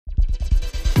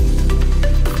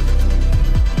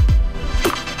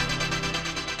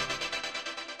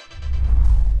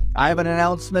I have an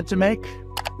announcement to make.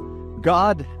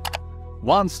 God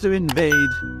wants to invade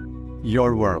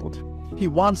your world. He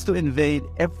wants to invade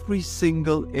every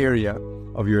single area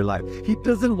of your life. He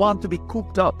doesn't want to be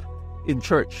cooped up in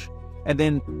church. And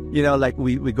then, like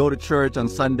we go to church on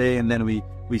Sunday and then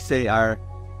we say our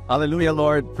Hallelujah,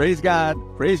 Lord, praise God,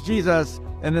 praise Jesus.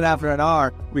 And then after an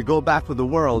hour, we go back to the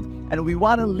world and we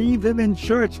want to leave him in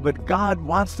church, but God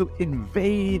wants to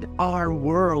invade our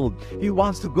world. He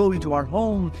wants to go into our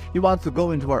home. He wants to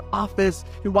go into our office.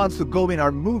 He wants to go in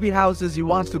our movie houses. He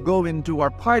wants to go into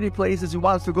our party places. He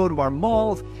wants to go to our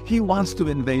malls. He wants to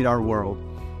invade our world.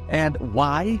 And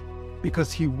why?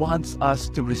 Because he wants us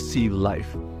to receive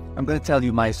life. I'm going to tell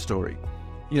you my story.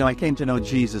 I came to know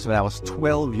Jesus when I was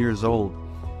 12 years old.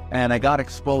 And I got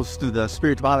exposed to the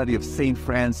spirituality of St.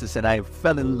 Francis, and I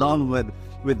fell in love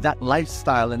with that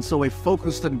lifestyle. And so I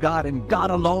focused on God and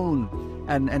God alone,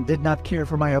 and did not care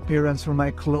for my appearance, for my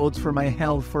clothes, for my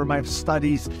health, for my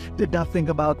studies. Did not think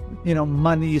about,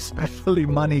 money, especially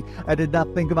money. I did not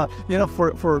think about,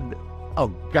 for, oh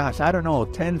gosh, I don't know,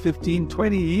 10, 15,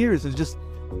 20 years. It's just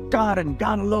God and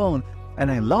God alone.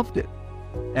 And I loved it.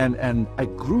 And I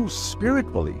grew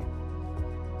spiritually.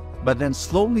 But then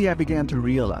slowly I began to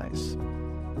realize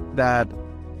that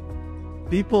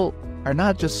people are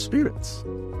not just spirits.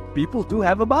 People do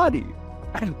have a body,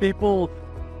 and people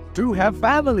do have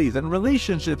families and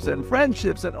relationships and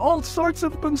friendships and all sorts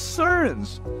of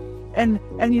concerns. And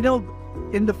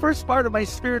in the first part of my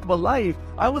spiritual life,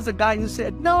 I was a guy who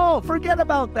said, no, forget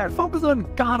about that. Focus on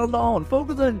God alone.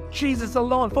 Focus on Jesus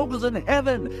alone. Focus on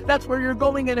heaven. That's where you're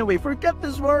going anyway. Forget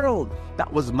this world.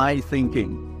 That was my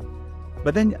thinking.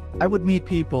 But then I would meet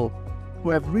people who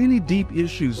have really deep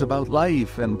issues about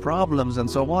life and problems and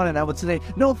so on. And I would say,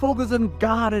 no, focus on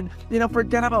God and,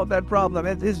 forget about that problem.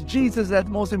 It's Jesus that's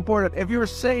most important. If you're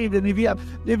saved and if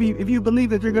you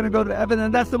believe that you're going to go to heaven,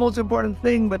 and that's the most important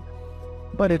thing.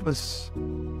 But it was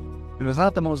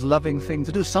not the most loving thing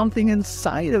to do. Something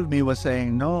inside of me was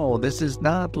saying, no, this is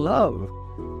not love.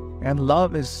 And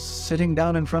love is sitting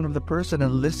down in front of the person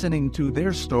and listening to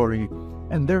their story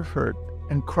and their hurt,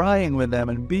 and crying with them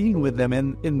and being with them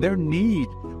in their need,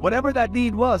 whatever that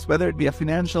need was, whether it be a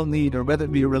financial need or whether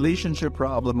it be a relationship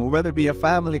problem or whether it be a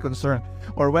family concern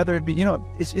or whether it be,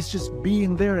 it's just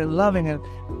being there and loving it.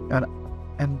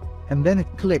 And then it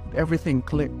clicked, everything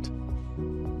clicked.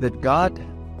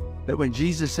 That when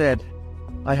Jesus said,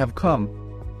 I have come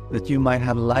that you might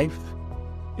have life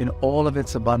in all of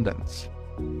its abundance,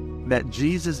 that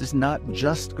Jesus is not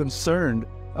just concerned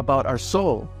about our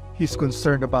soul, he's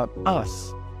concerned about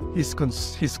us. He's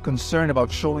concerned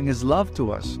about showing his love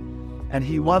to us. And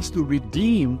he wants to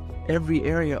redeem every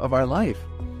area of our life.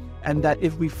 And that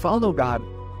if we follow God,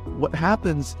 what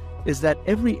happens is that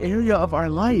every area of our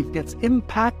life gets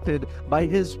impacted by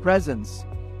his presence.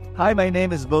 Hi, my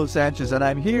name is Bo Sanchez, and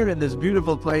I'm here in this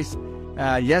beautiful place.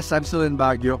 Yes, I'm still in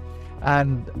Baguio.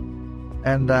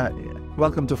 And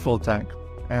welcome to Full Tank.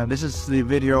 And this is the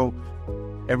video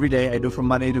every day I do from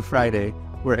Monday to Friday,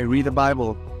 where I read the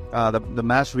Bible, the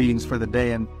mass readings for the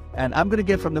day. And I'm going to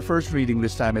get from the first reading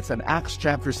this time. It's in Acts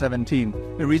chapter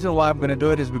 17. The reason why I'm going to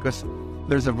do it is because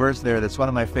there's a verse there that's one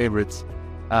of my favorites.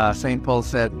 St. Paul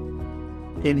said,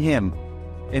 in him,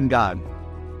 in God,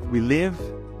 we live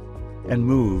and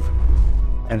move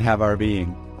and have our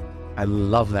being. I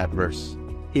love that verse.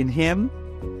 In him,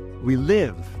 we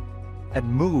live and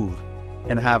move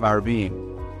and have our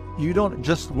being. You don't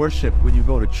just worship when you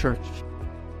go to church.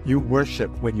 You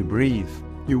worship when you breathe.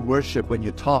 You worship when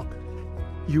you talk.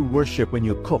 You worship when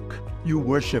you cook. You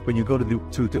worship when you go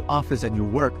to the office and you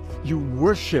work. You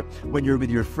worship when you're with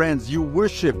your friends. You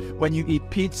worship when you eat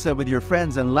pizza with your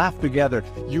friends and laugh together.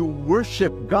 You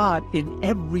worship God in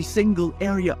every single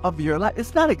area of your life.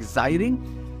 It's not exciting.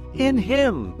 In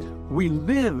him, we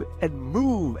live and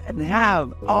move and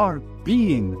have our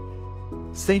being.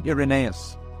 Saint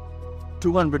Irenaeus,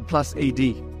 200 plus AD,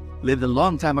 lived a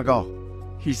long time ago.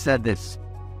 He said this.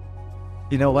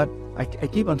 You know what? I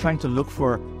keep on trying to look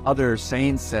for other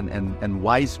saints and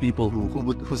wise people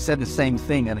who said the same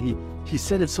thing, and he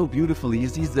said it so beautifully.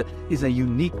 He's a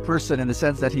unique person in the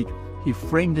sense that he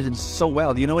framed it in so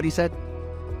well. You know what he said?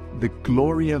 The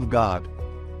glory of God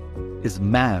is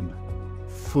man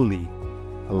fully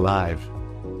alive.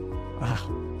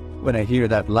 When I hear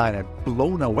that line, I'm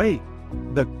blown away.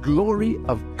 The glory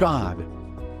of God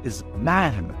is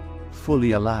man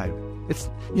fully alive. It's,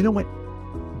 when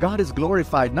God is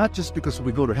glorified, not just because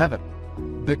we go to heaven.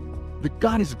 The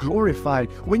God is glorified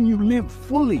when you live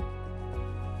fully.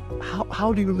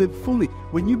 How do you live fully?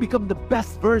 When you become the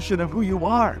best version of who you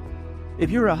are. If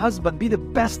you're a husband, be the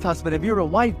best husband. If you're a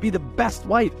wife, be the best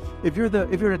wife. If you're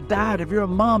a dad, if you're a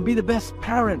mom, be the best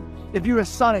parent. If you're a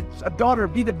son, a daughter,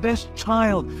 be the best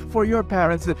child for your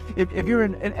parents. If you're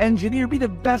an engineer, be the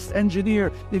best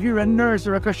engineer. If you're a nurse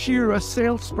or a cashier or a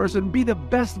salesperson, be the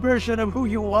best version of who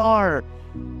you are.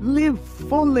 Live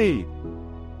fully.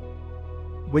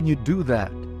 When you do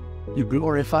that, you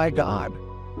glorify God.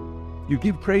 You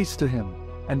give praise to Him.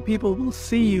 And people will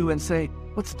see you and say,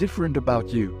 what's different about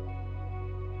you?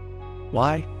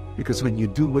 Why? Because when you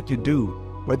do what you do,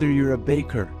 whether you're a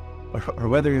baker or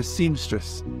whether you're a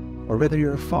seamstress or whether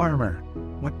you're a farmer,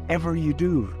 whatever you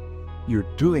do, you're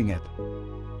doing it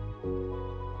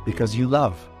because you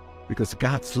love, because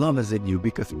God's love is in you,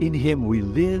 because in Him we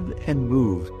live and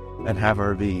move and have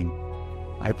our being.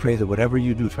 I pray that whatever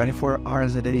you do, 24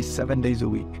 hours a day, 7 days a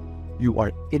week, you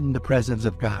are in the presence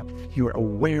of God. You are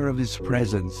aware of His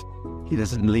presence. He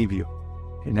doesn't leave you.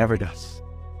 He never does.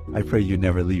 I pray you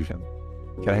never leave Him.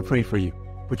 Can I pray for you?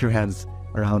 Put your hands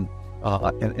around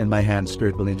in my hands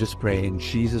spiritually and just pray in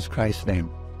Jesus Christ's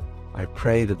name. I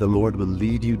pray that the Lord will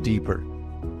lead you deeper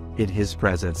in His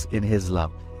presence, in His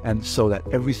love, and so that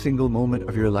every single moment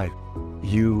of your life,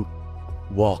 you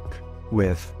walk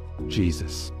with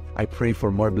Jesus. I pray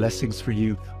for more blessings for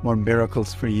you, more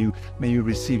miracles for you. May you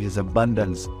receive His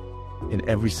abundance in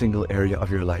every single area of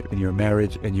your life, in your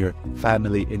marriage, in your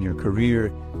family, in your career,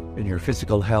 in your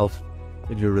physical health,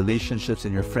 in your relationships,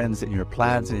 in your friends, in your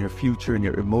plans, in your future, in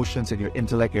your emotions, in your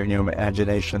intellect, in your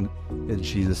imagination. In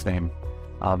Jesus' name,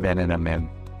 amen and amen.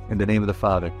 In the name of the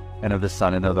Father, and of the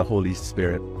Son, and of the Holy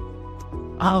Spirit.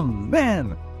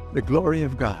 Amen. The glory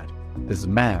of God is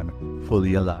man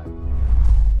fully alive.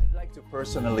 I'd like to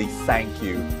personally thank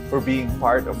you for being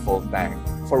part of Full Tank,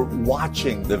 for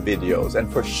watching the videos,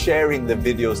 and for sharing the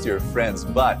videos to your friends.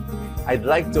 But I'd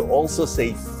like to also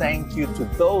say thank you to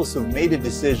those who made a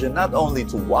decision not only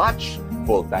to watch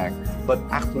Full Tank, but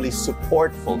actually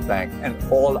support Full Tank and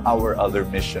all our other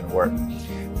mission work.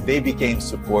 They became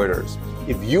supporters.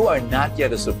 If you are not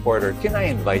yet a supporter, can I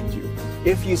invite you?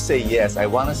 If you say yes, I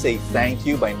want to say thank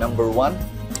you by number one,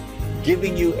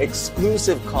 giving you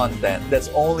exclusive content that's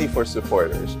only for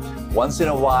supporters. Once in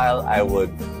a while, I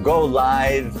would go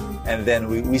live and then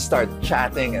we start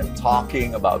chatting and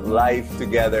talking about life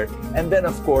together. And then,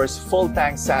 of course, Full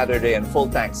Tank Saturday and Full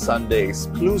Tank Sunday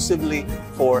exclusively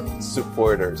for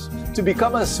supporters. To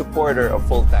become a supporter of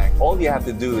Full Tank, all you have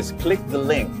to do is click the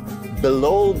link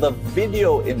below the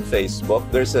video in Facebook.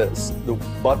 There's the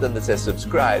button that says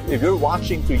subscribe. If you're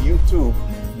watching through YouTube,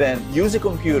 then use a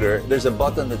computer. There's a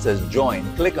button that says join.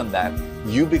 Click on that.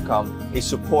 You become a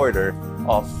supporter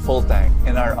of Full Tank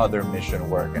and our other mission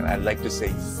work. And I'd like to say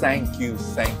thank you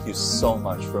so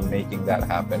much for making that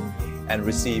happen and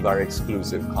receive our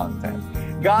exclusive content.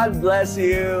 God bless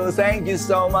you. Thank you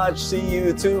so much. See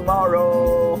you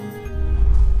tomorrow.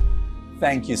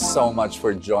 Thank you so much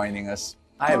for joining us.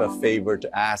 I have a favor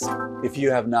to ask. If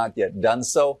you have not yet done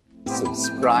so,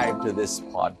 subscribe to this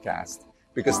podcast,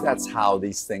 because that's how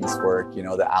these things work, you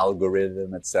know, the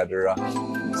algorithm, etc.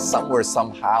 Somewhere,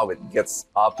 somehow it gets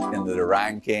up into the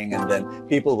ranking, and then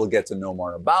people will get to know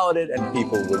more about it, and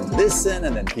people will listen,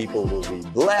 and then people will be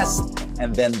blessed,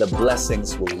 and then the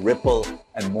blessings will ripple,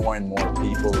 and more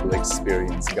people will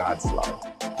experience God's love.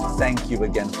 Thank you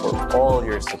again for all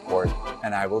your support,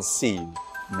 and I will see you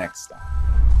next time.